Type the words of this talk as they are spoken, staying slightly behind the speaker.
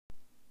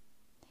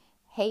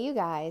Hey, you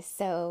guys.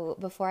 So,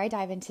 before I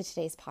dive into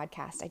today's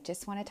podcast, I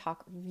just want to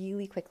talk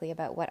really quickly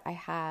about what I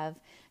have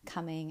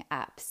coming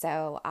up.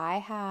 So, I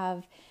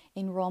have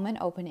enrollment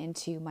open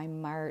into my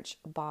March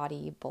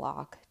Body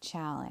Block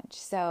Challenge.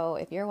 So,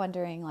 if you're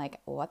wondering, like,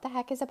 what the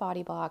heck is a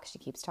body block? She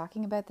keeps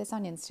talking about this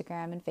on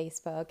Instagram and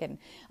Facebook and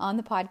on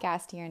the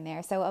podcast here and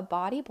there. So, a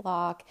body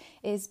block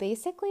is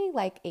basically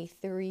like a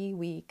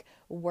 3-week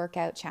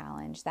workout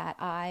challenge that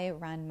I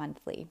run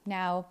monthly.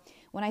 Now,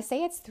 when I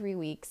say it's 3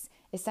 weeks,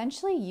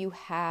 essentially you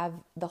have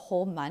the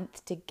whole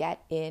month to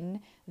get in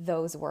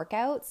those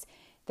workouts.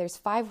 There's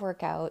 5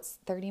 workouts,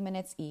 30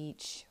 minutes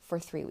each for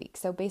 3 weeks.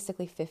 So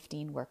basically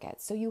 15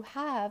 workouts. So you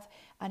have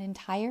an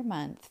entire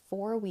month,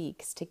 4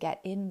 weeks to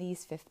get in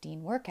these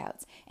 15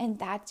 workouts. And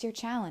that's your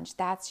challenge.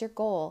 That's your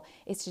goal,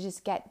 is to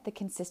just get the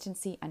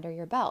consistency under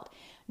your belt.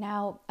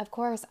 Now, of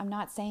course, I'm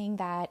not saying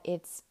that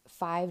it's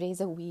 5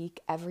 days a week,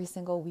 every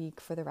single week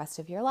for the rest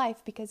of your life,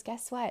 because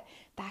guess what?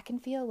 That can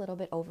feel a little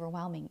bit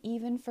overwhelming.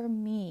 Even for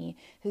me,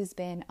 who's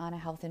been on a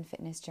health and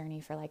fitness journey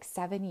for like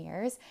 7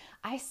 years,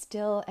 I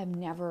still am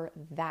never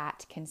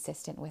that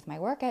consistent with my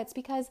workouts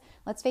because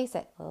let's face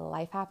it,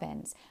 life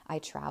happens. I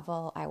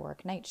travel, I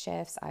work night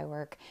shifts, I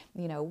work,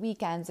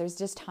 weekends. There's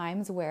just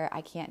times where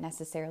I can't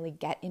necessarily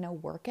get in a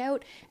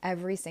workout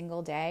every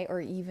single day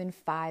or even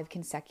 5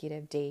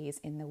 consecutive days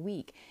in the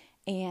week.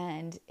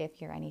 And if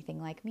you're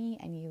anything like me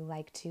and you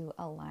like to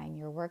align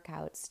your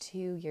workouts to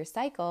your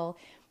cycle,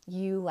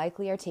 you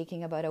likely are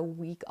taking about a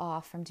week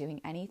off from doing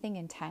anything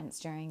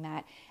intense during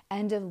that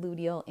end of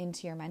luteal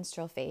into your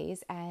menstrual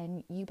phase,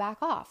 and you back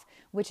off,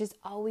 which is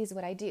always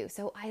what I do.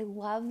 So I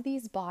love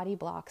these body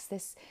blocks,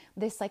 this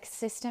like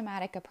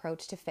systematic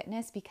approach to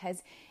fitness,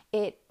 because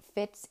it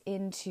fits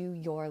into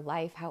your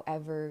life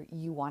however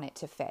you want it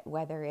to fit,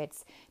 whether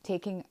it's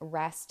taking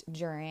rest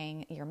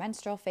during your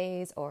menstrual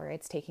phase, or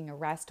it's taking a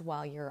rest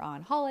while you're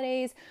on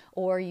holidays,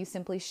 or you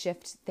simply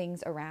shift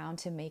things around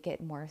to make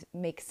it more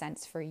make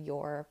sense for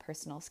your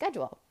personal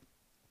schedule.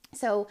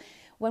 So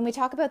when we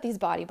talk about these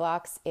body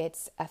blocks,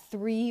 it's a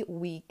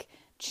 3-week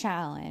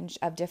challenge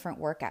of different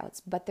workouts,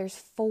 but there's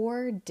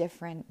 4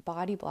 different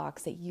body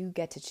blocks that you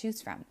get to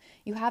choose from.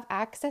 You have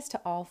access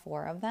to all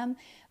 4 of them,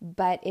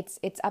 but it's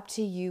up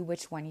to you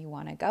which one you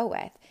want to go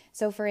with.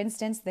 So for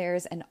instance,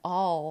 there's an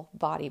all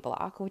body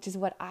block, which is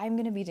what I'm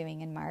going to be doing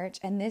in March,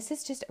 and this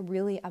is just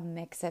really a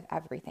mix of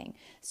everything.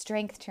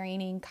 Strength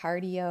training,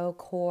 cardio,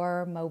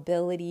 core,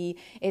 mobility.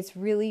 It's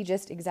really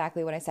just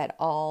exactly what I said,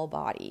 all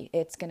body.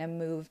 It's going to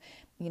move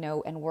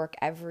and work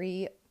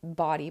every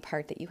body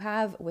part that you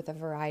have with a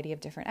variety of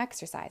different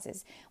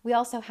exercises. We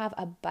also have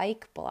a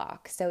bike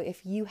block. So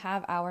if you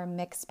have our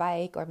mixed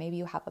bike, or maybe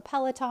you have a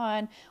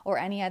Peloton or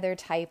any other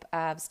type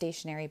of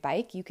stationary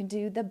bike, you can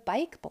do the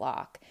bike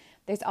block.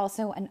 There's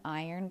also an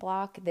iron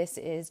block. This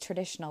is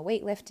traditional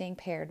weightlifting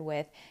paired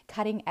with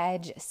cutting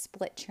edge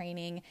split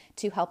training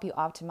to help you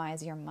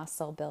optimize your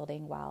muscle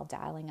building while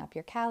dialing up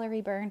your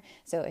calorie burn.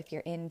 So if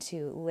you're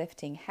into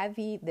lifting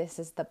heavy, this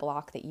is the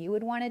block that you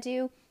would want to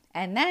do.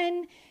 And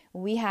then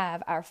we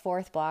have our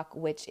 4th block,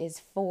 which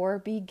is for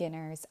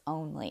beginners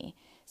only.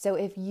 So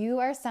if you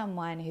are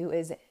someone who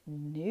is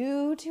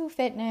new to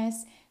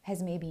fitness,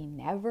 has maybe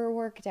never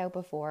worked out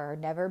before, or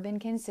never been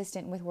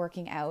consistent with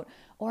working out,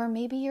 or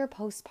maybe you're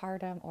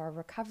postpartum or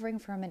recovering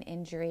from an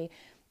injury,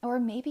 or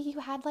maybe you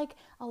had like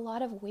a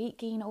lot of weight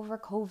gain over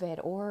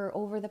COVID or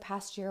over the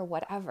past year,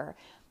 whatever,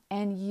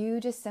 and you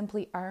just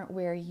simply aren't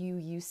where you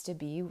used to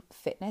be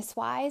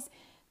fitness-wise,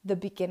 the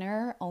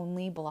beginner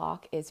only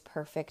block is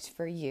perfect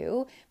for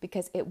you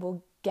because it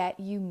will get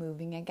you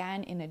moving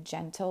again in a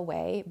gentle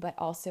way, but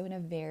also in a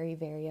very,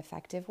 very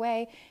effective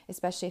way,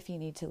 especially if you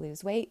need to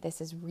lose weight.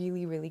 This is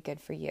really, really good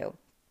for you.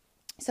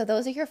 So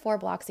those are your 4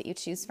 blocks that you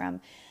choose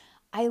from.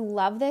 I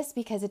love this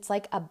because it's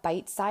like a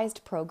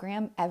bite-sized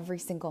program every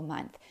single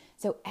month.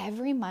 So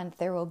every month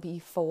there will be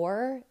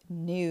 4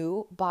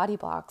 new body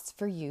blocks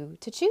for you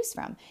to choose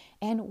from.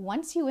 And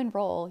once you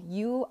enroll,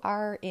 you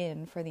are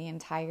in for the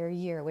entire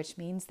year, which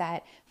means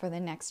that for the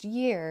next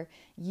year,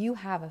 you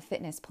have a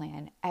fitness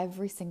plan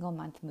every single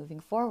month moving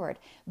forward.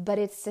 But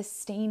it's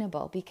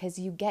sustainable because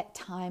you get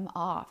time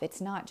off. It's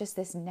not just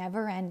this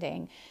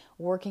never-ending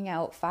working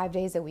out 5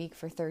 days a week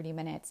for 30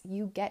 minutes.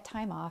 You get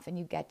time off and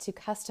you get to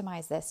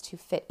customize this to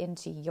fit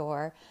into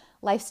your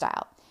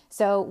lifestyle.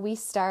 So we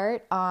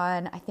start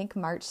on, I think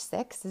March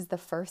 6th is the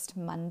first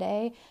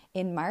Monday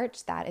in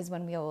March. That is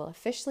when we will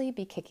officially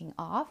be kicking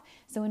off.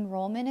 So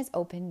enrollment is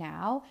open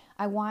now.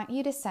 I want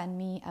you to send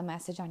me a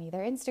message on either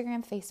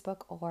Instagram,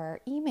 Facebook,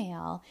 or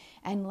email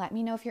and let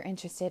me know if you're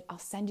interested. I'll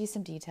send you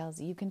some details.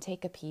 You can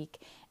take a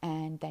peek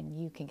and then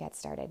you can get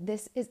started.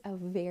 This is a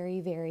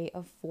very, very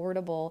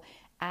affordable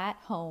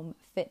at-home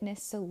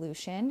fitness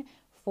solution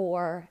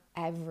for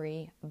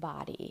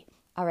everybody.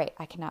 All right,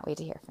 I cannot wait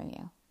to hear from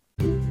you.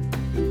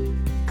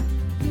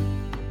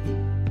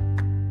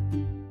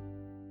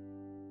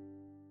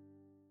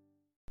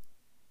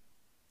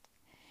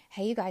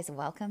 Hey, you guys,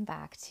 welcome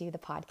back to the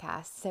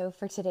podcast. So,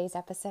 for today's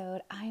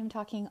episode, I am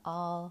talking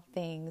all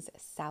things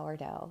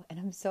sourdough. And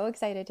I'm so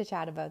excited to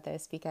chat about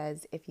this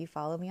because if you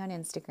follow me on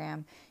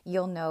Instagram,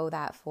 you'll know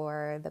that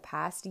for the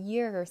past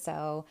year or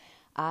so,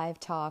 I've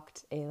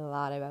talked a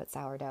lot about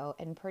sourdough.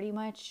 And pretty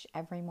much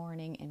every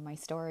morning in my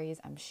stories,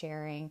 I'm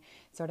sharing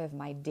sort of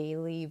my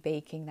daily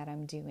baking that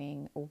I'm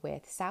doing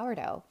with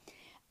sourdough.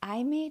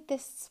 I made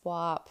this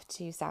swap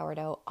to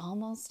sourdough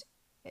almost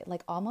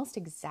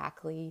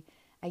exactly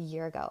a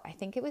year ago. I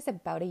think it was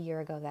about a year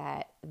ago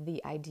that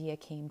the idea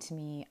came to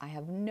me. I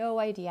have no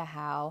idea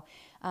how.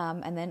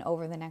 And then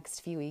over the next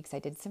few weeks, I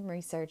did some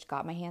research,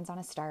 got my hands on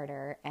a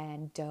starter,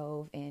 and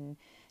dove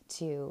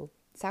into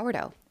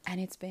sourdough. And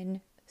it's been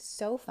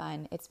so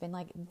fun. It's been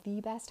like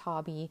the best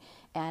hobby.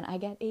 And I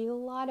get a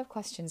lot of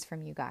questions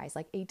from you guys,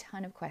 like a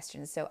ton of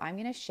questions. So I'm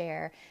going to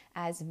share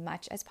as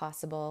much as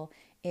possible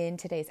in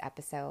today's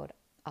episode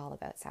all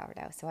about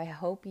sourdough. So I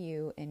hope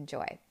you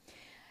enjoy.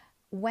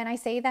 When I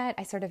say that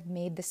I sort of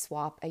made the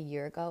swap a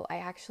year ago, I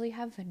actually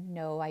have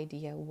no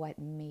idea what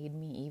made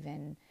me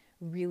even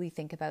really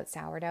think about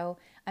sourdough.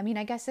 I mean,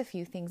 I guess a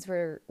few things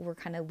were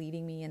kind of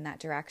leading me in that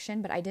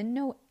direction, but I didn't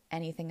know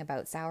anything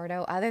about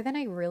sourdough other than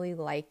I really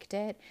liked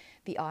it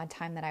the odd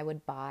time that I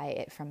would buy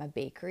it from a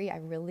bakery. I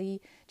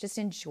really just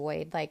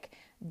enjoyed like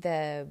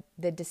the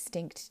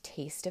distinct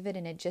taste of it,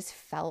 and it just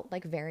felt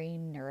like very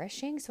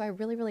nourishing. So I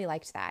really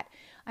liked that.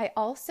 I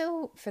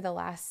also, for the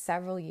last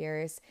several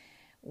years,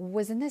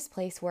 was in this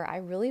place where I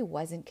really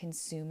wasn't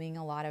consuming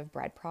a lot of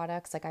bread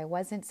products. Like I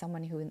wasn't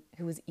someone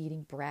who was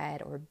eating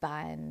bread or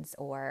buns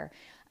or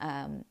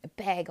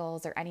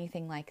bagels or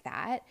anything like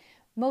that.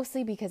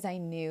 Mostly because I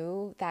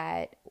knew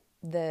that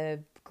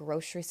the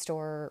grocery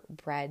store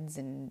breads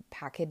and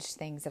packaged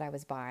things that I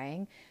was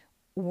buying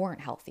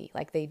weren't healthy.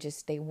 Like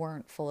they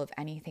weren't full of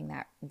anything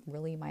that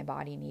really my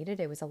body needed.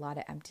 It was a lot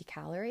of empty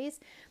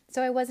calories.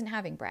 So I wasn't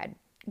having bread.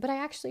 But I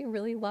actually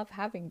really love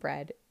having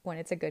bread when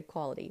it's a good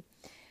quality.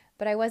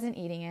 But I wasn't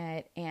eating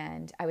it,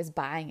 and I was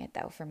buying it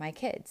though for my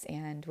kids.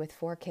 And with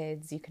 4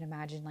 kids, you can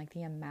imagine like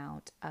the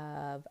amount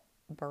of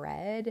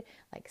bread,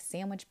 like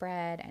sandwich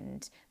bread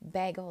and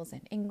bagels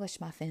and English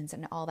muffins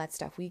and all that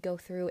stuff. We go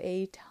through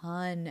a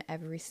ton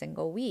every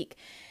single week.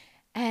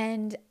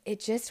 And it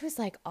just was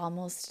like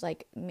almost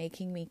like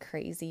making me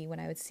crazy when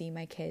I would see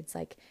my kids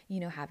like,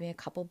 having a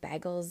couple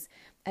bagels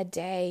a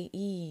day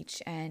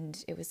each.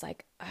 And it was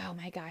like, oh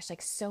my gosh,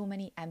 like so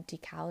many empty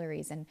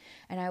calories. And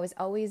I was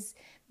always,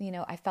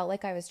 I felt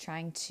like I was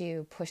trying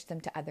to push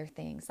them to other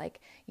things. Like,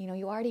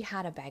 you already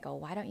had a bagel.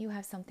 Why don't you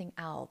have something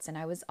else? And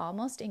I was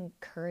almost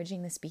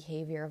encouraging this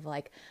behavior of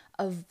like,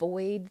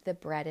 avoid the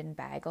bread and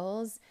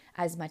bagels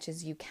as much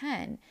as you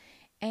can.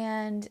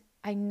 And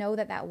I know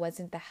that that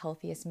wasn't the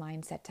healthiest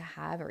mindset to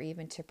have or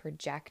even to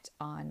project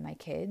on my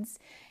kids.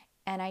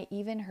 And I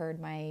even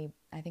heard I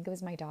think it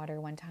was my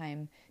daughter one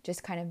time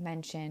just kind of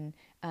mention,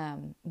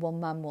 well,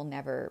 mom will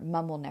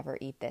never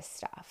eat this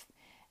stuff.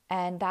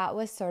 And that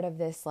was sort of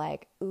this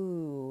like,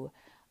 ooh,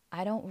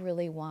 I don't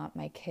really want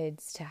my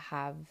kids to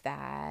have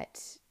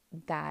that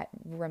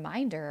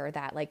reminder or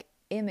that like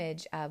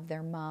image of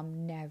their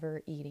mom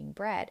never eating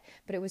bread.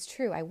 But it was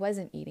true. I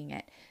wasn't eating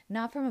it.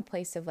 Not from a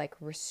place of like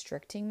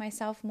restricting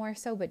myself more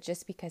so, but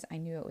just because I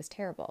knew it was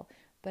terrible.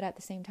 But at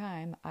the same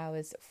time, I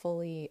was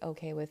fully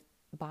okay with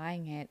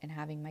buying it and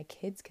having my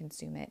kids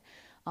consume it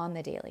on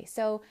the daily.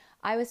 So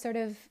I was sort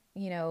of,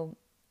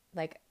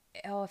 like,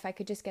 oh, if I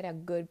could just get a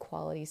good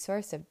quality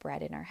source of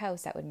bread in our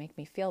house, that would make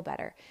me feel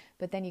better.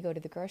 But then you go to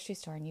the grocery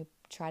store and you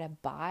try to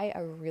buy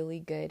a really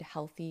good,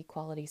 healthy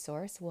quality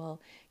source.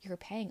 Well, you're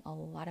paying a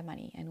lot of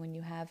money. And when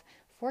you have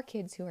 4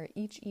 kids who are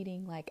each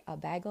eating like a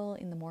bagel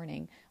in the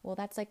morning, well,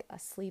 that's like a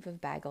sleeve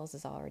of bagels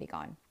is already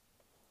gone.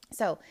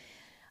 So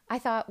I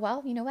thought,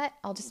 well, you know what?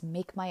 I'll just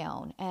make my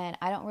own. And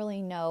I don't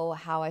really know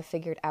how I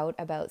figured out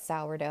about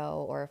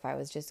sourdough or if I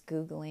was just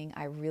Googling.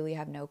 I really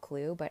have no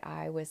clue. But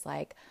I was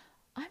like,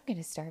 I'm going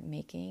to start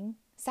making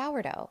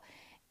sourdough.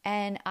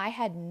 And I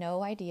had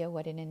no idea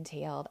what it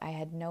entailed. I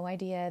had no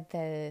idea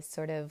the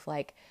sort of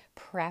like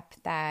prep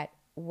that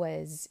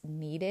was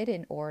needed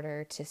in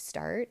order to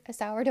start a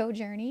sourdough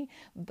journey,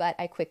 but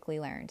I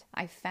quickly learned.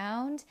 I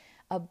found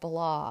a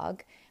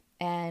blog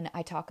and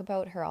I talk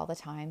about her all the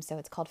time. So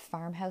it's called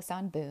Farmhouse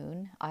on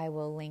Boone. I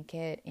will link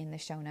it in the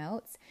show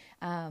notes.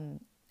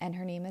 And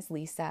her name is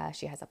Lisa.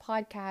 She has a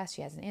podcast.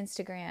 She has an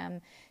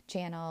Instagram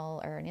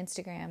channel or an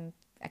Instagram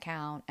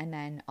account, and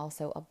then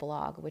also a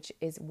blog, which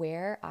is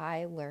where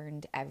I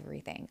learned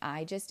everything.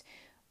 I just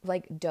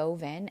like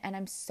dove in, and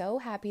I'm so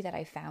happy that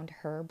I found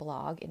her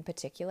blog in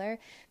particular,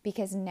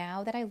 because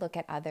now that I look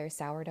at other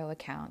sourdough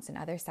accounts and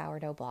other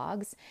sourdough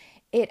blogs,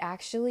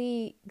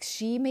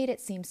 she made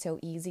it seem so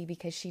easy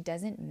because she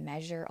doesn't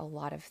measure a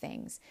lot of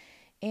things.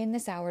 In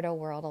the sourdough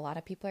world, a lot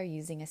of people are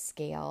using a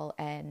scale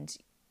and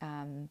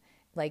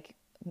like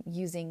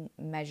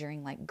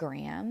measuring like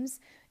grams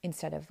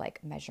instead of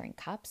like measuring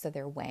cups. So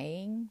they're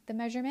weighing the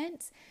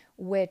measurements,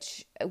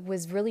 which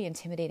was really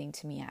intimidating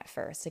to me at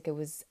first. Like it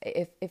was,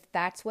 if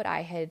that's what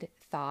I had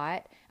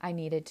thought I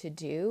needed to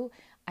do,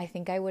 I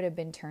think I would have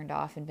been turned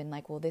off and been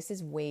like, well, this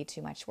is way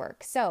too much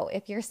work. So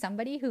if you're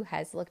somebody who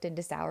has looked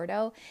into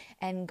sourdough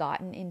and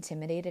gotten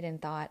intimidated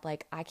and thought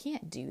like, I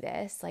can't do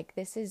this, like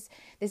this is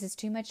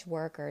too much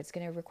work, or it's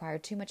going to require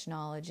too much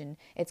knowledge and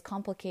it's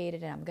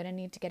complicated and I'm going to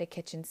need to get a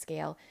kitchen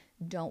scale,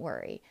 don't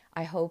worry.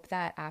 I hope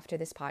that after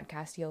this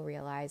podcast, you'll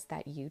realize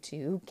that you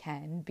too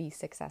can be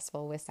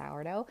successful with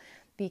sourdough,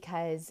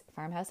 because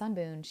Farmhouse on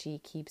Boone, she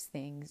keeps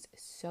things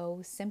so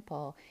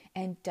simple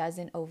and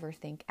doesn't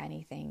overthink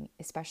anything,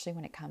 especially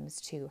when it comes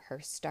to her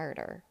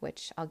starter,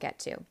 which I'll get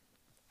to.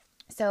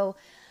 So,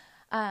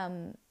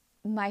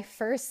 my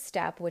first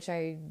step, which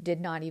I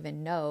did not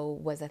even know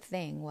was a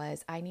thing,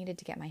 was I needed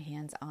to get my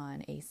hands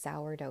on a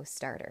sourdough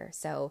starter.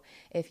 So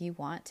if you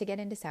want to get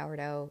into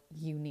sourdough,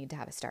 you need to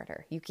have a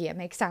starter. You can't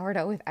make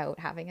sourdough without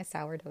having a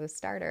sourdough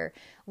starter,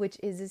 which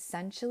is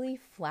essentially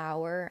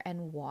flour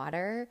and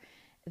water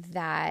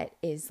that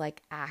is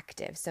like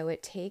active. So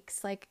it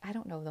takes like, I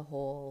don't know the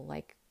whole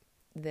like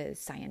the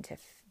science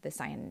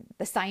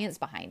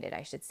behind it,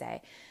 I should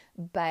say.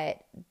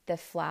 But the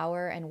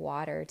flour and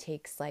water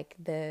takes like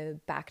the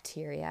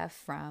bacteria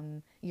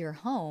from your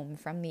home,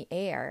 from the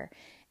air,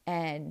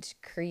 and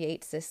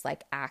creates this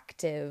like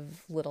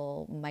active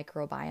little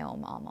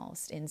microbiome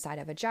almost inside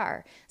of a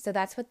jar. So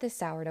that's what the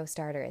sourdough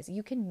starter is.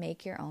 You can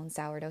make your own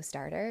sourdough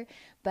starter,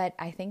 but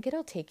I think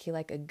it'll take you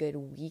like a good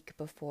week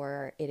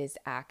before it is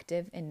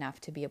active enough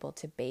to be able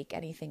to bake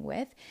anything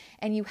with.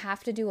 And you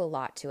have to do a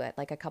lot to it,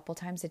 like a couple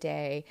times a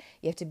day.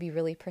 You have to be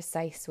really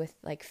precise with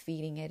like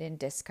feeding it and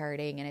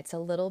discarding. And it's a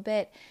little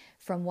bit,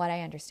 from what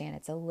I understand,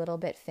 it's a little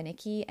bit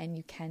finicky and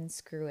you can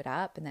screw it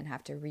up and then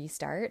have to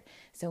restart.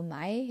 So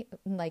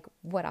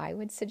what I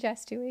would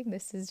suggest doing,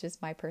 this is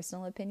just my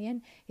personal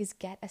opinion, is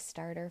get a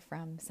starter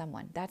from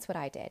someone. That's what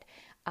I did.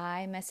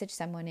 I messaged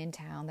someone in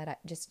town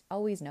that just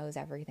always knows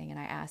everything, and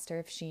I asked her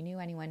if she knew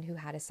anyone who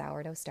had a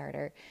sourdough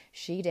starter.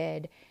 She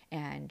did,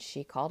 and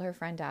she called her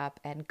friend up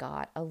and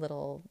got a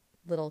little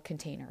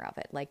container of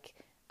it. Like,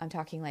 I'm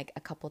talking like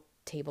a couple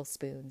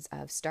tablespoons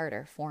of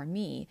starter for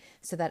me,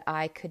 so that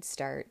I could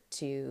start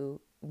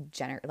to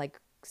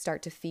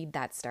start to feed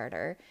that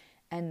starter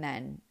and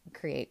then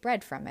create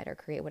bread from it or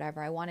create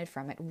whatever I wanted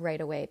from it right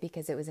away,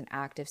 because it was an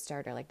active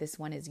starter. Like, this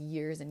one is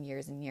years and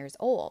years and years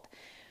old.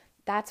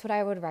 That's what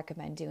I would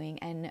recommend doing.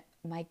 And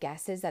my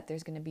guess is that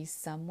there's going to be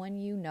someone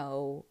you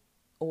know,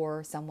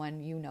 or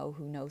someone you know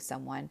who knows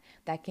someone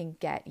that can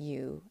get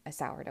you a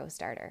sourdough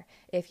starter.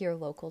 If you're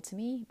local to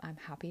me, I'm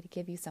happy to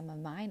give you some of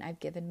mine. I've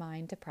given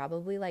mine to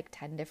probably like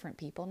 10 different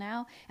people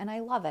now, and I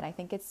love it. I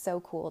think it's so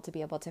cool to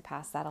be able to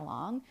pass that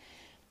along.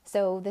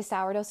 So the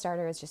sourdough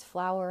starter is just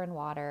flour and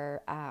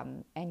water,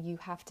 and you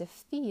have to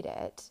feed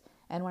it.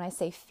 And when I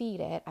say feed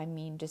it, I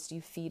mean just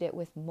you feed it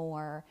with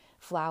more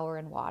flour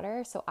and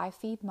water. So I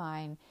feed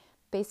mine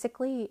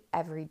basically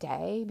every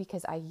day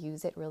because I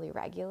use it really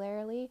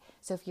regularly.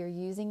 So if you're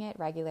using it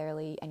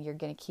regularly and you're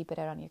going to keep it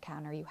out on your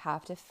counter, you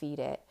have to feed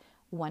it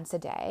once a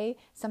day.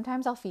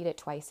 Sometimes I'll feed it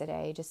twice a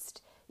day.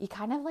 Just, you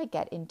kind of like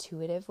get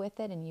intuitive with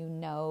it, and you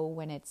know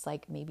when it's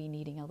like maybe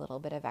needing a little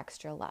bit of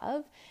extra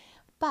love.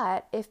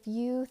 But if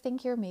you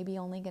think you're maybe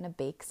only going to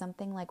bake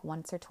something like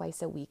once or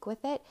twice a week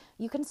with it,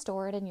 you can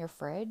store it in your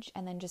fridge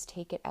and then just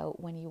take it out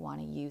when you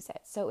want to use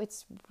it. So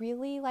it's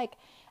really like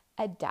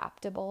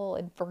adaptable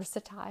and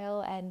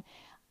versatile, and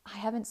I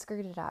haven't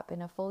screwed it up.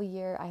 In a full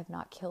year, I have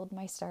not killed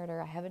my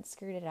starter. I haven't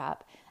screwed it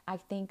up. I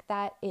think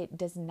that it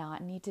does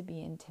not need to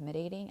be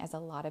intimidating as a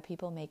lot of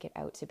people make it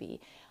out to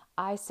be.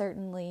 I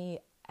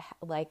certainly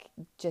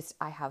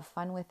I have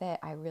fun with it.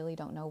 I really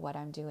don't know what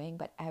I'm doing,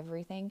 but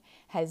everything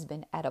has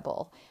been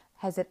edible.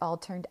 Has it all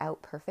turned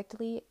out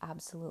perfectly?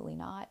 Absolutely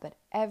not, but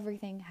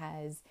everything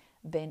has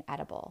been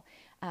edible.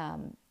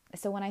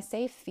 So when I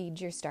say feed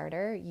your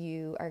starter,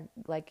 you are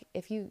like,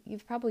 if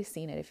you've probably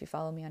seen it if you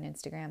follow me on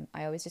Instagram,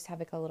 I always just have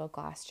like a little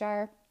glass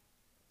jar,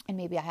 and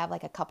maybe I have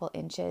like a couple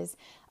inches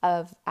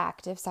of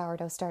active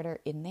sourdough starter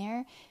in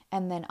there,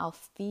 and then I'll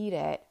feed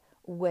it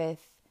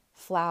with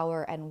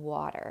flour and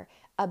water,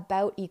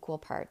 about equal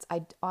parts.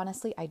 I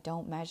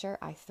don't measure.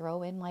 I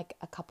throw in like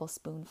a couple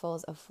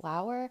spoonfuls of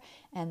flour,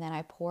 and then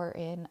I pour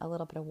in a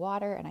little bit of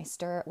water, and I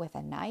stir it with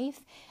a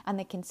knife. And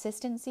the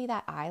consistency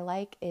that I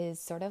like is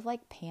sort of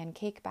like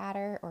pancake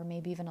batter, or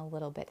maybe even a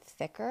little bit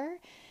thicker.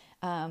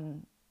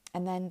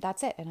 And then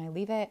that's it. And I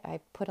leave it. I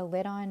put a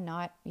lid on.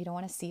 You don't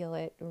want to seal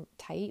it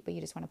tight, but you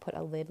just want to put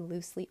a lid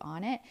loosely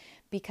on it,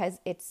 because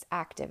it's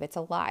active. It's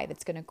alive.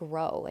 It's going to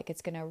grow. Like,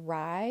 it's going to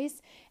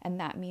rise. And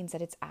that means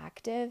that it's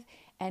active.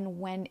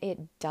 And when it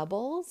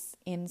doubles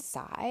in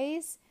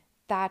size,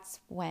 that's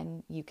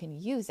when you can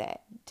use it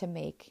to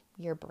make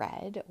your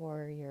bread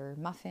or your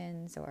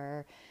muffins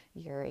or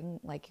your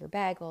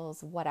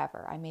bagels,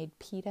 whatever. I made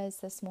pitas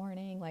this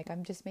morning. Like,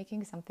 I'm just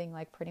making something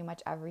like pretty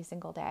much every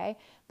single day,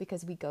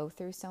 because we go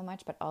through so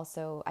much, but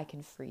also I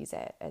can freeze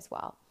it as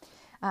well.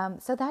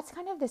 So that's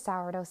kind of the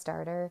sourdough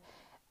starter.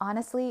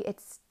 Honestly,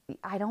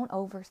 I don't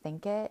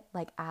overthink it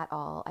like at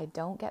all. I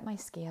don't get my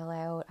scale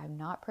out. I'm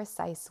not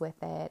precise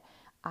with it.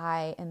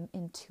 I am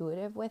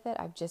intuitive with it.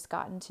 I've just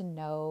gotten to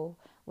know,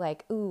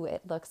 like, ooh,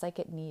 it looks like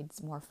it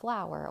needs more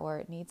flour, or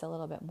it needs a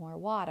little bit more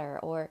water,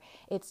 or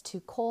it's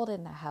too cold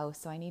in the house,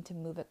 so I need to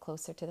move it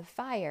closer to the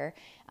fire.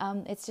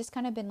 It's just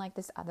kind of been like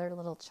this other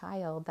little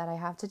child that I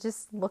have to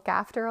just look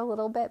after a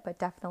little bit, but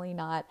definitely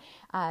not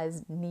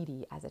as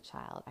needy as a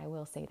child. I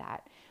will say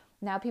that.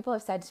 Now, people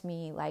have said to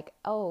me, like,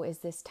 oh, is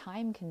this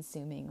time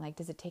consuming? Like,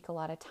 does it take a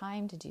lot of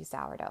time to do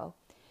sourdough?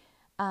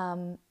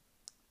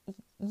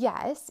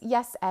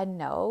 Yes and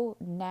no.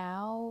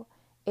 Now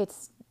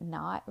it's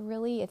not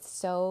really. It's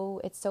so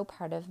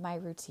part of my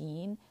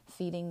routine,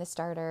 feeding the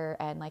starter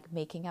and like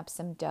making up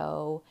some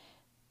dough,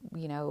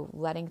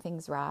 letting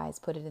things rise,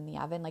 put it in the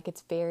oven. Like,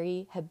 it's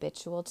very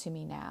habitual to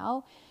me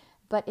now.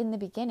 But in the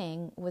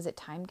beginning, was it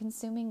time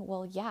consuming?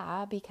 Well,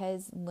 yeah,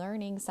 because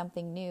learning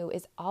something new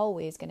is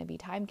always going to be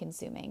time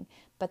consuming,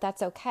 but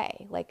that's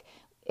okay. Like,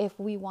 if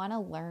we want to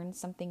learn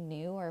something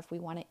new, or if we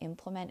want to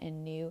implement a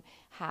new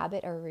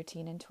habit or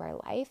routine into our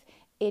life,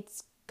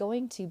 it's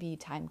going to be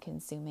time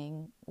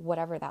consuming,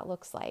 whatever that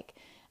looks like.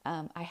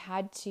 I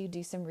had to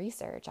do some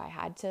research. I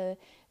had to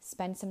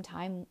spend some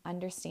time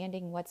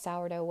understanding what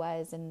sourdough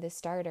was and the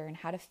starter and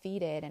how to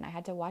feed it. And I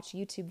had to watch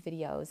YouTube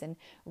videos and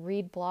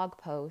read blog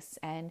posts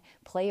and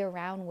play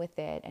around with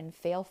it and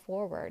fail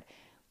forward,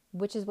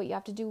 which is what you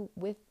have to do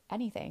with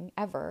anything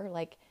ever.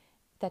 Like,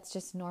 that's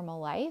just normal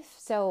life.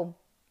 So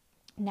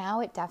now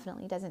it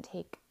definitely doesn't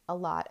take a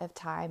lot of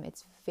time.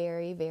 It's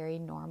very, very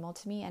normal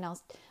to me. And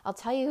I'll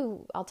tell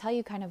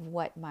you kind of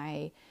what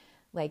my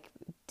like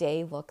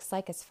day looks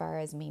like as far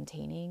as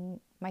maintaining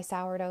my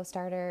sourdough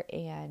starter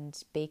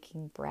and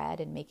baking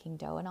bread and making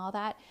dough and all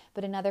that.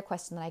 But another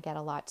question that I get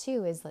a lot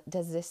too is,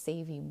 does this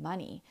save you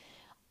money?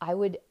 I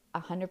would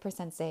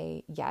 100%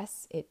 say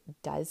yes, it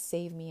does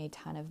save me a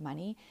ton of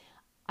money.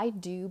 I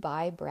do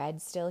buy bread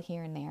still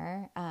here and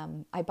there.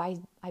 I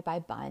buy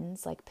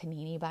buns, like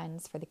panini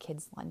buns for the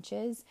kids'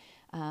 lunches.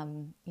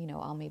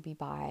 I'll maybe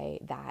buy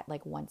that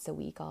like once a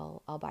week.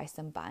 I'll buy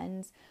some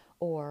buns,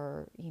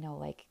 or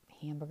like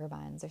hamburger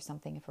buns or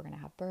something. If we're gonna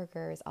have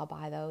burgers, I'll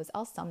buy those.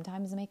 I'll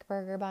sometimes make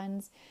burger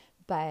buns,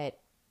 but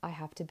I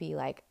have to be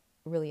like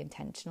really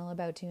intentional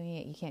about doing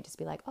it. You can't just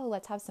be like, oh,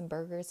 let's have some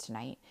burgers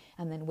tonight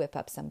and then whip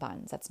up some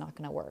buns. That's not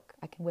going to work.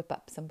 I can whip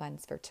up some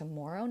buns for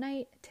tomorrow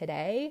night,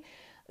 today,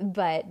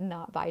 but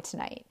not by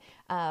tonight.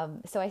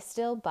 So I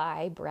still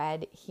buy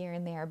bread here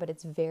and there, but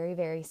it's very,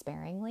 very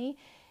sparingly.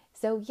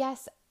 So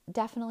yes,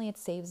 definitely it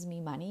saves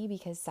me money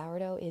because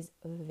sourdough is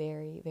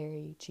very,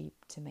 very cheap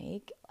to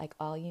make. Like,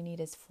 all you need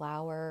is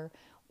flour,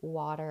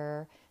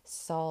 water,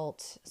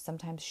 salt,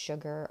 sometimes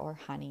sugar or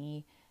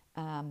honey,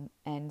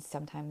 and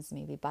sometimes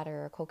maybe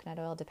butter or coconut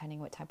oil, depending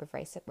what type of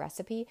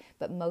recipe.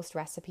 But most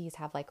recipes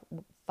have like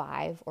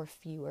 5 or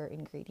fewer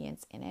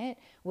ingredients in it,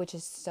 which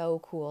is so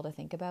cool to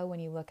think about when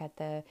you look at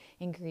the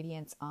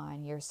ingredients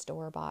on your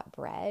store-bought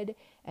bread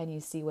and you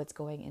see what's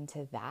going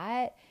into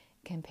that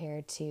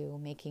compared to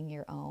making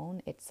your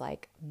own. It's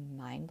like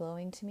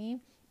mind-blowing to me.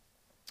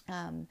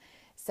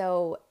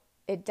 So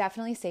it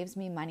definitely saves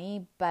me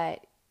money,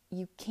 but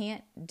you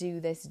can't do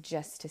this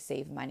just to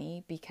save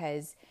money,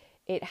 because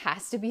it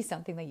has to be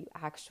something that you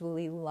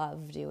actually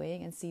love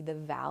doing and see the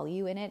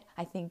value in it.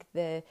 I think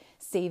the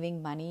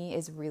saving money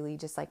is really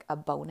just like a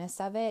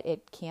bonus of it.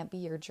 It can't be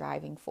your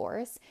driving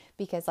force,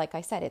 because like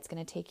I said, it's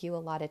going to take you a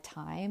lot of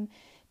time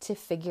to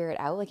figure it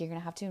out. Like, you're going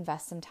to have to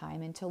invest some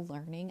time into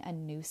learning a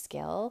new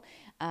skill.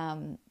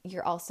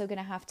 You're also going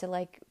to have to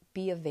like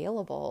be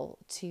available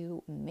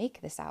to make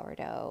the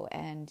sourdough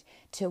and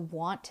to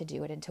want to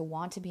do it and to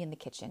want to be in the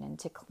kitchen and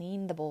to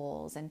clean the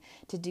bowls and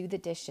to do the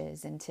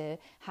dishes and to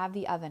have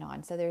the oven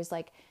on. So there's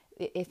like,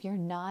 if you're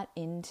not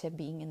into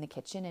being in the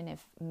kitchen and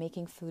if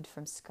making food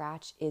from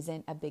scratch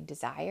isn't a big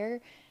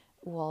desire,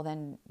 well,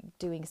 then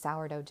doing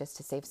sourdough just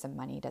to save some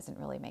money doesn't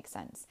really make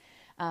sense.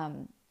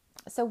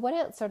 So what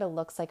it sort of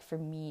looks like for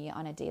me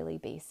on a daily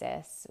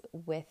basis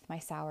with my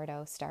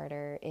sourdough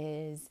starter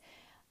is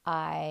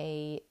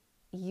I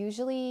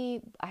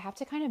have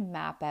to kind of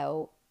map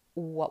out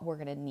what we're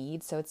going to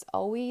need. So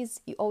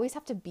you always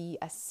have to be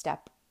a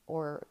step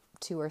or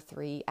 2 or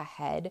 3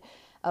 ahead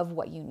of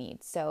what you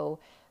need. So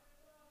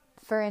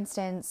for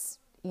instance,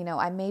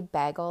 I made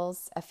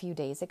bagels a few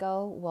days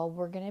ago. Well,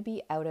 we're going to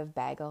be out of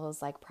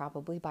bagels like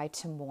probably by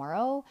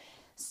tomorrow.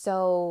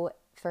 So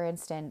for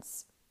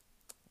instance,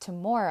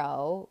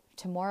 tomorrow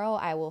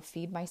I will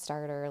feed my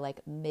starter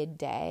like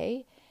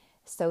midday,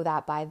 so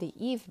that by the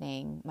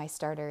evening my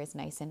starter is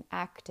nice and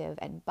active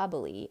and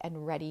bubbly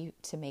and ready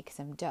to make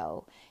some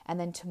dough. And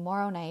then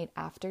tomorrow night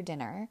after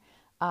dinner,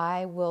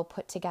 I will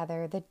put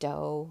together the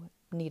dough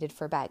needed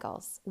for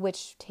bagels,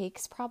 which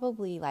takes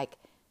probably like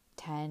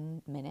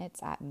 10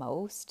 minutes at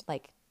most,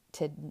 like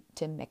to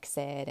mix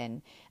it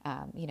and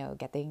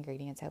get the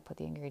ingredients out, put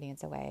the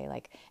ingredients away,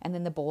 and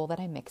then the bowl that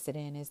I mix it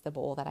in is the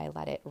bowl that I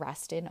let it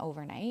rest in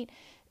overnight.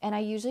 And I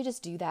usually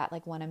just do that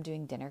like when I'm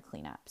doing dinner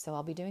cleanup. So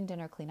I'll be doing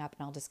dinner cleanup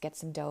and I'll just get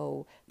some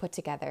dough put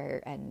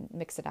together and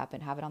mix it up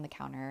and have it on the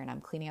counter, and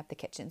I'm cleaning up the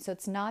kitchen. So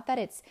it's not that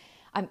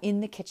I'm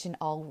in the kitchen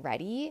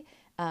already.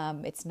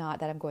 It's not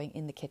that I'm going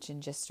in the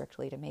kitchen just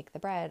strictly to make the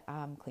bread.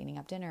 I'm cleaning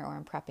up dinner or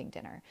I'm prepping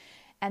dinner.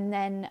 And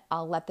then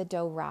I'll let the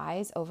dough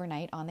rise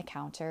overnight on the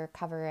counter,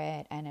 cover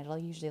it, and it'll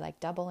usually like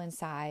double in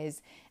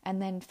size.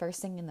 And then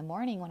first thing in the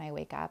morning when I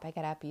wake up, I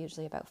get up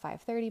usually about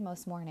 5:30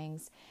 most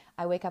mornings.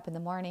 I wake up in the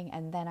morning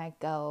and then I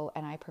go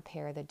and I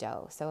prepare the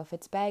dough. So if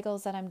it's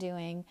bagels that I'm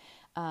doing,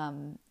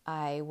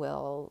 I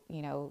will,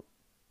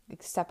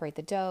 separate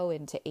the dough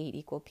into 8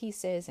 equal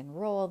pieces and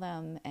roll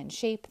them and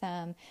shape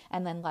them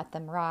and then let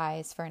them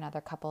rise for another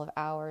couple of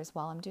hours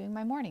while I'm doing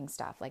my morning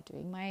stuff, like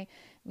doing my,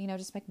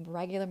 just my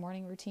regular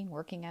morning routine,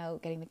 working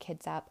out, getting the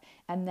kids up,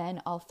 and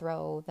then I'll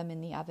throw them in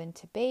the oven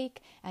to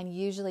bake. And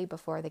usually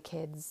before the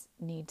kids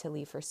need to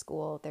leave for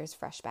school, there's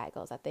fresh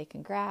bagels that they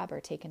can grab or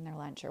take in their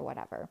lunch or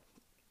whatever.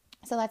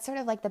 So that's sort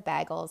of like the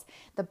bagels.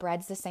 The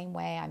bread's the same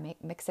way. I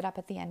mix it up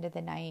at the end of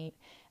the night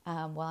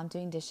while I'm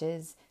doing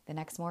dishes. The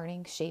next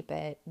morning, shape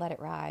it, let it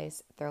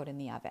rise, throw it in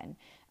the oven.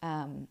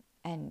 And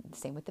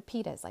same with the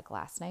pitas. Like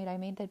last night, I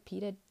made the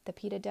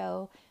pita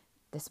dough.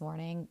 This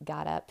morning,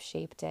 got up,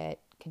 shaped it,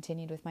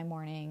 continued with my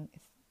morning,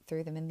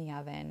 threw them in the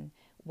oven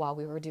while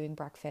we were doing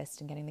breakfast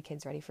and getting the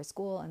kids ready for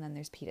school. And then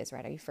there's pitas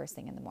ready first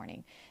thing in the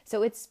morning.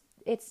 So it's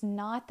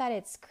not that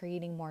it's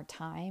creating more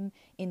time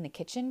in the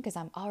kitchen, because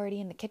I'm already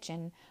in the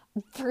kitchen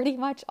pretty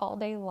much all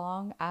day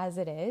long as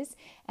it is.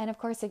 And of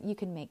course, you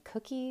can make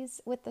cookies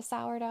with the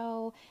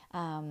sourdough.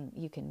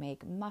 You can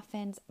make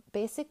muffins.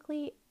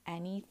 Basically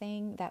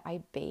anything that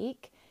I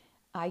bake,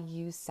 I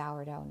use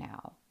sourdough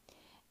now.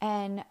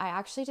 And I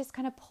actually just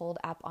kind of pulled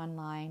up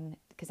online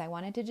because I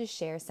wanted to just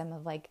share some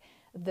of like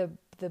the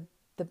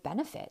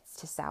benefits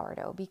to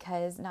sourdough,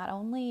 because not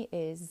only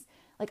is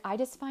like, I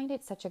just find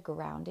it such a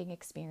grounding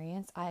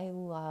experience. I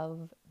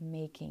love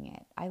making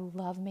it. I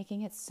love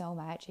making it so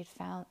much.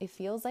 It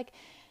feels like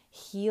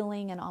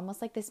healing and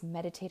almost like this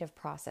meditative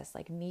process,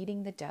 like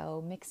kneading the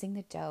dough, mixing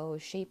the dough,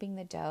 shaping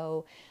the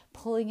dough,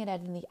 pulling it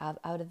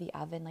out of the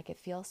oven. Like, it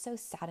feels so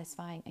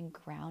satisfying and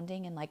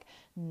grounding and like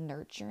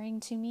nurturing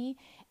to me.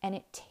 And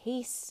it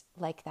tastes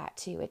like that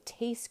too. It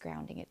tastes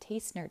grounding. It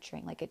tastes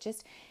nurturing. Like,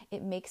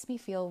 it makes me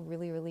feel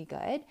really, really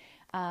good.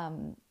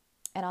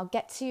 And I'll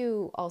get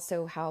to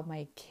also how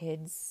my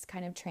kids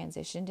kind of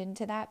transitioned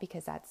into that,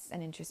 because that's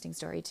an interesting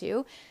story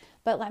too.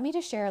 But let me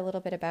just share a little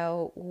bit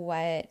about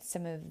what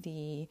some of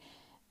the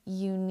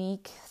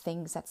unique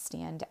things that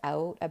stand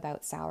out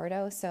about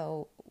sourdough.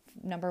 So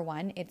number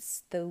one,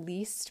 it's the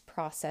least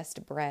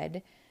processed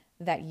bread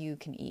that you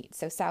can eat.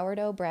 So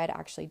sourdough bread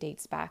actually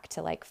dates back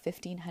to like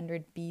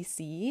 1500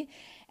 BC,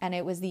 and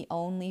it was the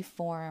only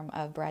form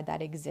of bread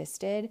that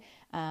existed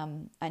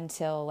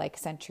until like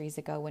centuries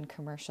ago when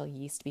commercial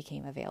yeast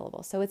became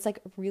available. So it's like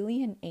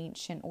really an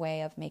ancient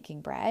way of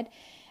making bread.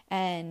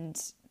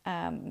 And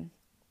let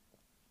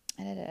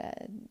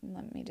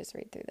me just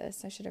read through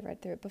this. I should have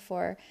read through it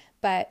before,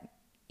 but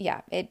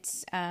yeah,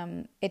 it's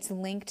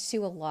linked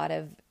to a lot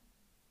of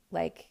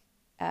like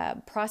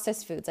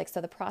processed foods. Like, so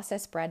the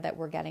processed bread that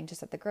we're getting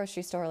just at the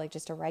grocery store, like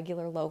just a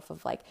regular loaf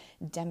of like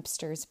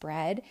Dempster's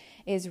bread,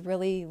 is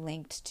really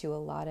linked to a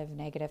lot of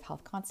negative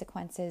health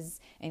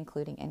consequences,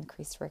 including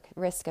increased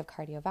risk of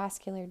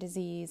cardiovascular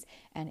disease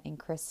and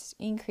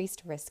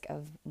increased risk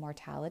of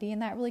mortality.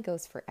 And that really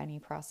goes for any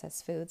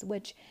processed foods,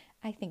 which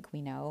I think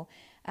we know.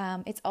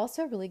 It's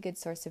also a really good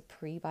source of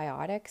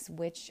prebiotics,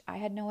 which I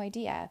had no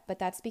idea, but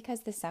that's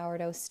because the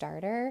sourdough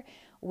starter,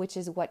 which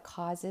is what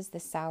causes the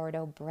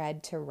sourdough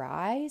bread to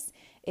rise,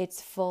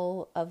 it's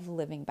full of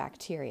living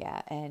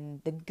bacteria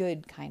and the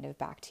good kind of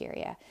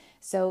bacteria.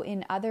 So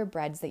in other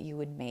breads that you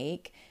would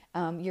make,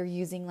 you're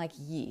using like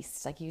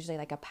yeast, like usually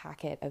like a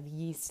packet of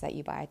yeast that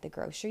you buy at the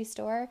grocery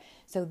store.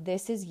 So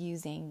this is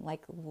using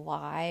like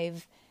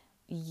live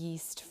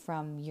yeast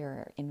from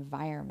your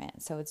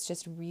environment. So it's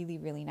just really,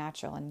 really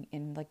natural, and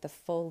in like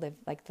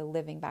the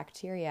living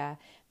bacteria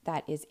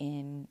that is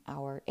in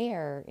our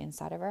air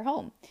inside of our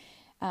home.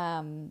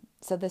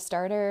 So the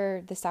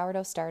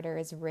sourdough starter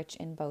is rich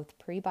in both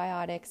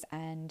prebiotics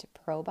and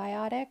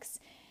probiotics.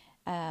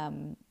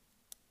 And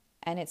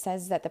it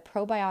says that the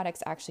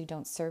probiotics actually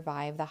don't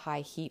survive the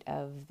high heat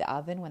of the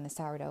oven when the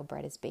sourdough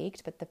bread is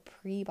baked, but the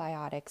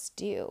prebiotics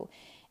do.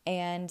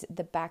 And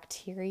the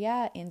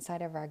bacteria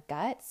inside of our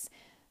guts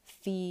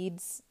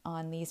feeds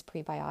on these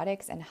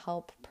prebiotics and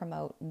help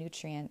promote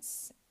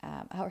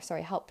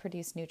help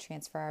produce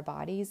nutrients for our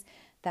bodies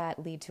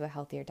that lead to a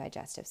healthier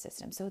digestive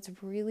system. So it's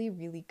really,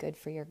 really good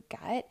for your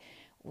gut,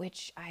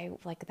 which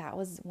that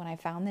was when I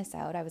found this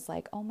out, I was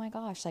like, oh my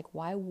gosh, like,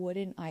 why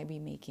wouldn't I be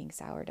making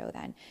sourdough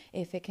then?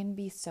 If it can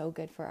be so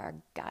good for our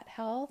gut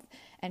health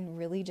and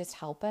really just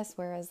help us,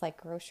 whereas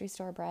like grocery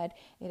store bread,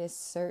 it is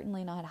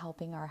certainly not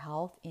helping our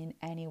health in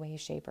any way,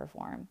 shape, or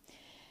form.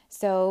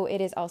 So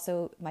it is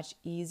also much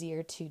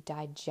easier to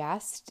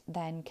digest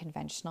than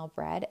conventional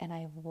bread. And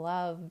I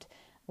loved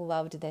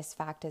this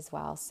fact as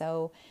well.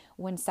 So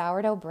when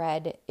sourdough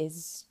bread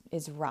is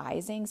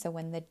rising, so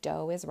when the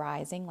dough is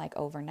rising, like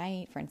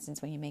overnight, for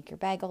instance, when you make your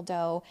bagel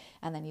dough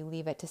and then you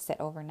leave it to sit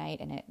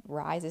overnight and it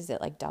rises, it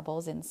like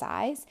doubles in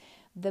size.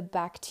 The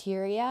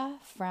bacteria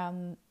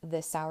from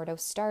the sourdough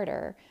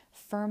starter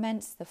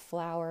ferments the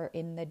flour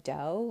in the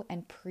dough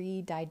and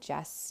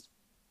pre-digests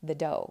the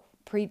dough,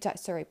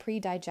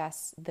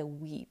 pre-digests the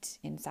wheat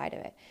inside of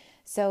it.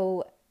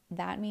 So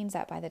that means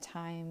that by the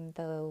time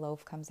the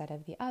loaf comes out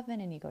of the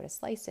oven and you go to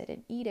slice it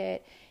and eat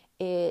it,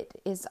 it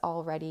is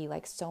already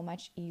like so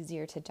much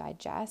easier to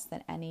digest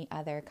than any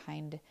other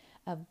kind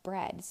of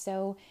bread.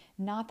 So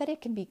not that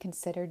it can be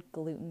considered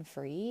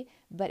gluten-free,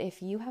 but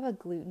if you have a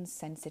gluten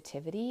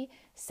sensitivity,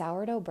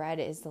 sourdough bread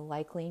is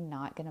likely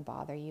not going to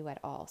bother you at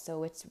all.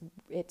 So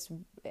it's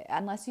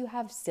unless you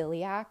have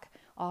celiac,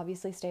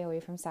 obviously stay away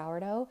from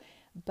sourdough,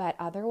 but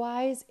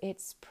otherwise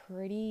it's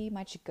pretty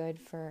much good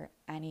for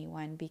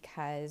anyone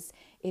because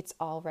it's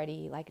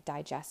already like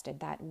digested.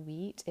 That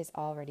wheat is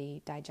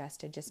already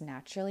digested just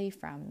naturally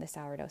from the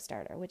sourdough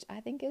starter, which I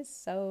think is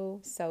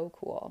so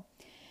cool.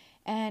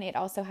 And it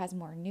also has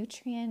more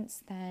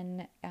nutrients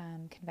than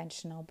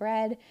conventional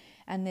bread.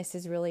 And this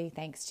is really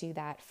thanks to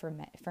that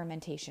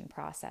fermentation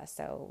process.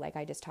 So like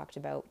I just talked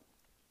about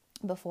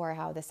before,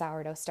 how the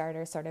sourdough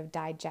starter sort of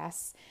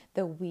digests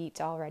the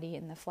wheat already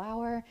in the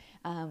flour.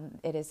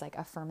 It is like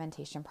a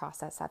fermentation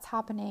process that's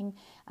happening.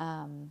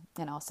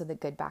 And also the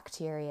good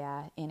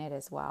bacteria in it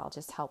as well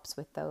just helps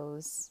with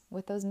those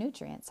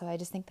nutrients. So I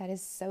just think that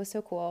is so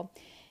cool.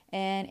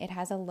 And it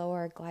has a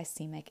lower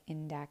glycemic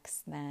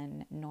index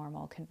than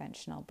normal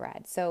conventional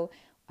bread. So,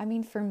 I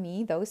mean, for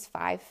me, those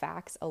 5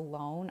 facts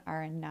alone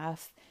are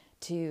enough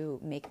to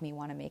make me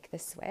want to make the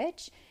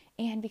switch.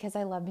 And because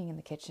I love being in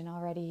the kitchen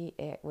already,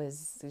 it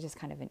was just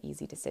kind of an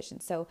easy decision.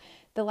 So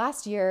the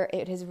last year,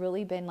 it has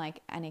really been like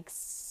an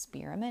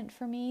experiment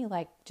for me,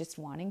 like just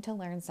wanting to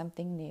learn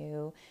something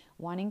new,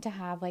 wanting to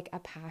have like a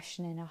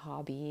passion and a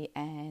hobby.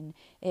 And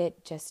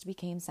it just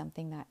became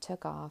something that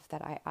took off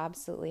that I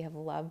absolutely have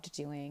loved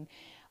doing.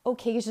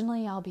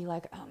 Occasionally, I'll be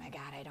like, oh my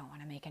God, I don't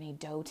want to make any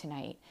dough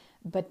tonight.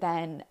 But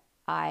then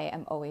I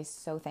am always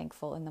so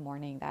thankful in the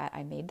morning that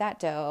I made that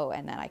dough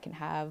and that I can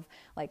have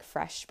like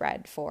fresh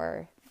bread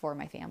for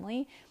my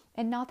family.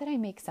 And not that I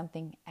make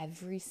something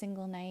every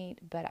single night,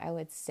 but I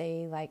would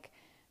say like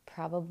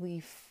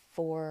probably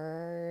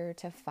 4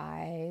 to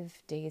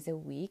 5 days a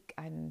week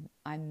I'm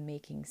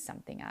making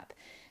something up.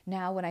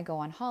 Now when I go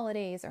on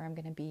holidays or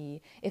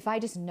if I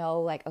just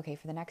know like, okay,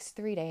 for the next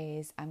 3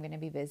 days I'm going to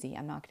be busy,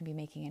 I'm not going to be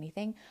making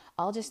anything,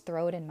 I'll just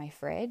throw it in my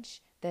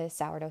fridge, the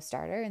sourdough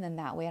starter, and then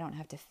that way I don't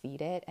have to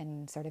feed it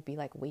and sort of be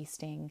like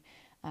wasting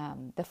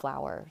the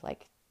flour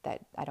like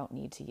that I don't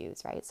need to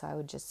use, right? So I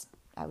would just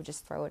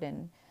throw it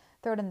in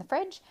the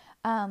fridge.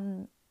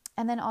 And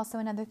then also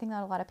another thing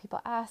that a lot of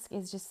people ask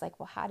is just like,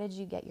 well, how did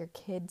you get your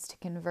kids to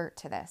convert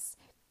to this?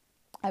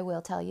 I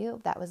will tell you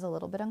that was a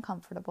little bit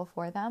uncomfortable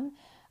for them.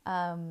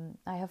 I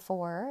have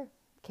 4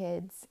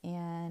 kids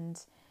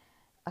and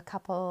a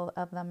couple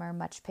of them are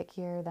much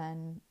pickier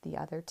than the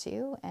other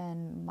 2.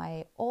 And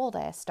my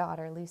oldest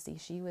daughter, Lucy,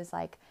 she was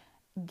like,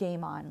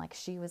 game on. Like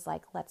she was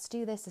like, let's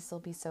do this. This will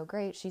be so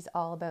great. She's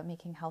all about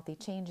making healthy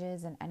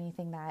changes and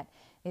anything that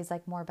is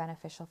like more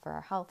beneficial for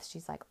our health.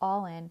 She's like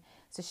all in.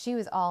 So she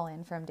was all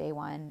in from day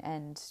one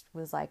and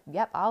was like,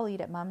 yep, I'll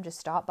eat it, Mom. Just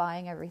stop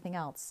buying everything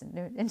else.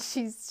 And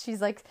she's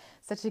like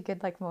such a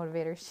good like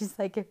motivator. She's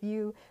like, if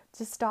you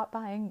just stop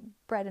buying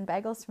bread and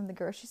bagels from the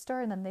grocery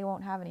store and then they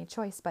won't have any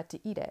choice but to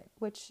eat it,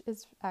 which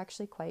is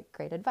actually quite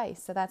great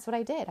advice. So that's what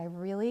I did.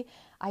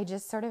 I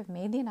just sort of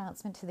made the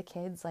announcement to the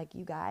kids, like,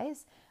 you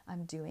guys,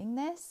 I'm doing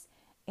this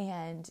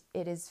and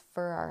it is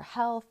for our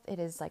health. It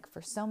is like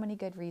for so many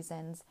good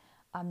reasons.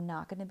 I'm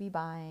not going to be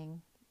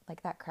buying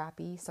like that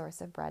crappy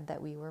source of bread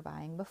that we were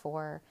buying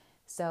before.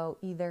 So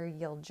either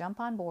you'll jump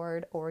on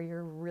board or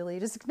you're really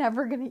just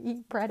never going to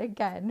eat bread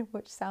again,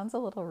 which sounds a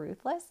little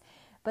ruthless,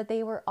 but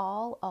they were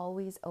all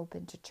always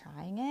open to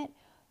trying it.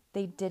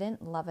 They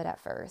didn't love it at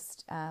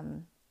first,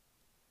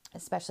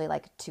 especially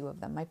like 2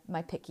 of them,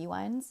 my picky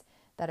ones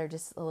that are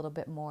just a little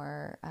bit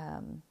more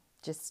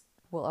just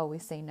will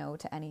always say no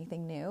to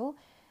anything new.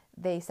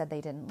 They said they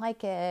didn't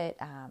like it.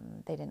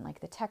 They didn't like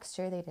the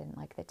texture. They didn't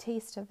like the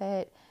taste of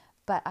it.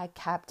 But I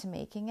kept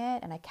making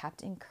it and I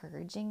kept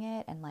encouraging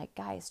it and like,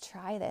 guys,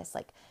 try this.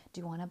 Like,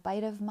 do you want a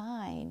bite of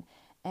mine?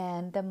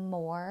 And the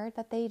more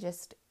that they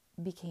just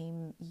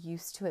became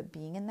used to it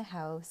being in the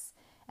house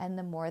and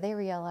the more they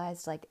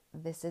realized like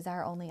this is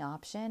our only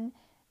option,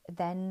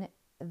 then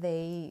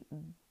they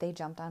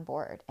jumped on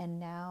board. And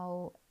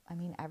now, I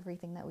mean,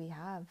 everything that we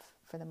have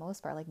for the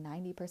most part, like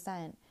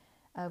 90%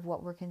 of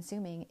what we're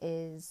consuming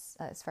is,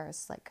 as far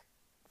as like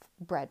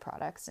bread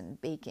products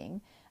and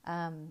baking,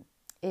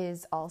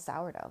 is all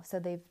sourdough. So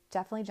they've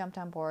definitely jumped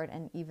on board.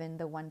 And even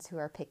the ones who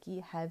are picky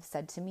have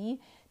said to me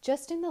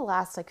just in the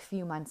last like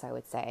few months, I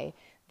would say,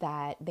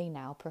 that they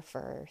now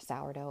prefer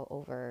sourdough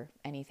over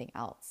anything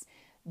else.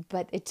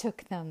 But it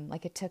took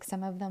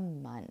some of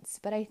them months.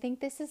 But I think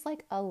this is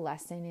like a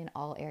lesson in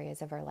all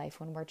areas of our life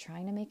when we're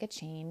trying to make a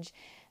change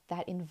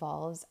that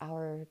involves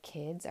our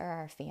kids or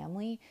our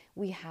family.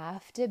 We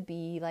have to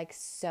be like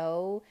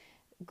so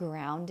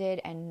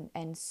grounded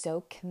and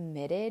so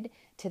committed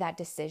to that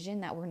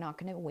decision that we're not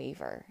going to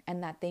waver,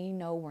 and that they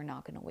know we're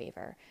not going to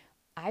waver.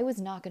 I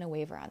was not going to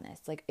waver on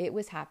this. Like, it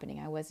was happening.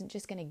 I wasn't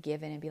just going to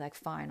give in and be like,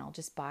 fine, I'll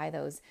just buy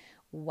those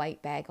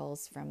white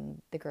bagels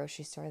from the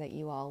grocery store that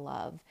you all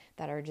love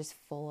that are just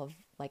full of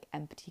like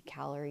empty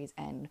calories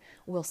and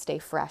will stay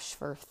fresh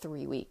for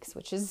 3 weeks,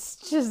 which is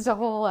just a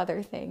whole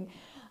other thing.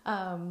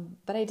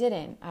 But I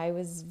didn't. I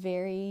was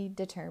very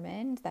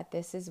determined that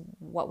this is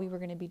what we were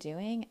going to be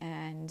doing.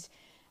 And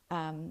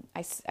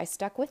I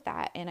stuck with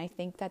that. And I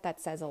think that that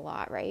says a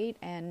lot, right?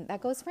 And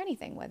that goes for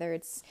anything, whether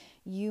it's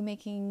you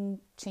making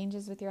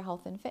changes with your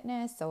health and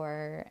fitness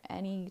or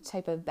any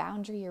type of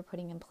boundary you're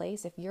putting in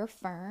place. If you're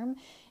firm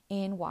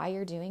in why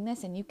you're doing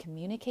this and you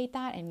communicate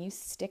that and you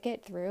stick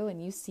it through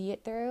and you see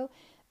it through,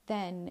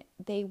 then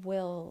they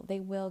will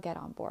get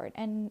on board.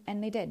 And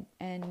they did.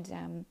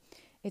 And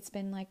it's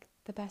been like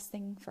the best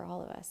thing for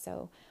all of us.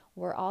 So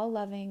we're all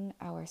loving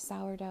our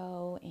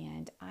sourdough,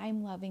 and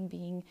I'm loving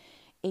being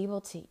able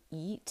to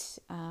eat,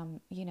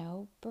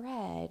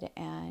 bread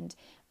and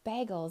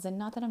bagels. And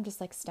not that I'm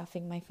just like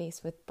stuffing my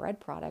face with bread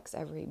products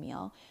every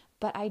meal,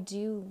 but I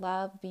do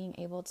love being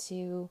able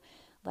to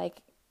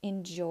like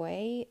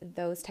enjoy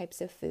those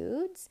types of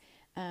foods,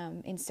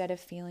 instead of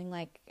feeling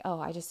like, oh,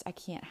 I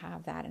can't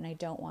have that and I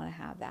don't want to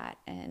have that.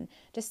 And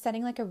just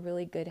setting like a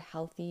really good,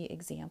 healthy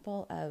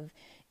example of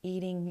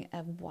eating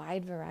a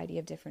wide variety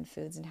of different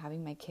foods and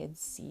having my kids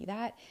see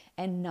that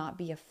and not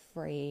be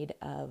afraid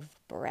of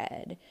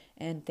bread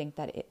and think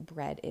that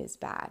bread is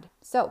bad.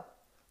 So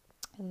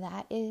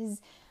that is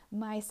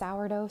my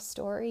sourdough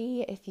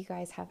story. If you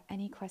guys have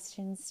any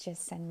questions,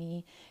 just send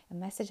me a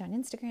message on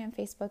Instagram,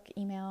 Facebook,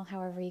 email,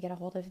 however you get a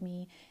hold of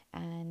me.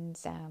 And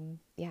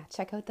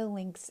check out the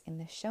links in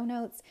the show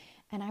notes.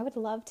 And I would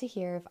love to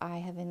hear if I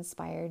have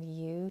inspired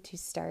you to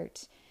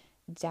start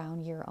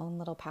down your own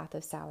little path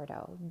of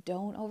sourdough.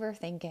 Don't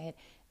overthink it.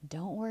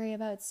 Don't worry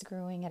about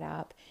screwing it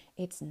up.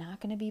 It's not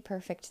going to be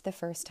perfect the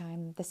first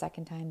time, the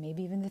second time,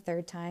 maybe even the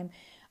third time.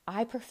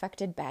 I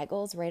perfected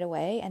bagels right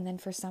away, and then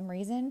for some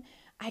reason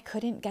I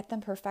couldn't get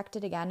them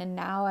perfected again, and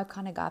now I've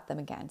kind of got them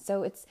again.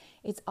 So it's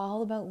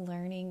all about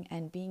learning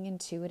and being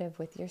intuitive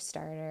with your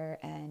starter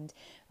and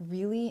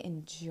really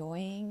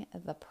enjoying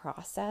the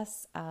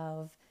process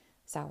of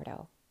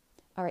sourdough.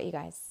 All right, you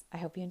guys, I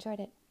hope you enjoyed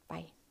it.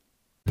 Bye.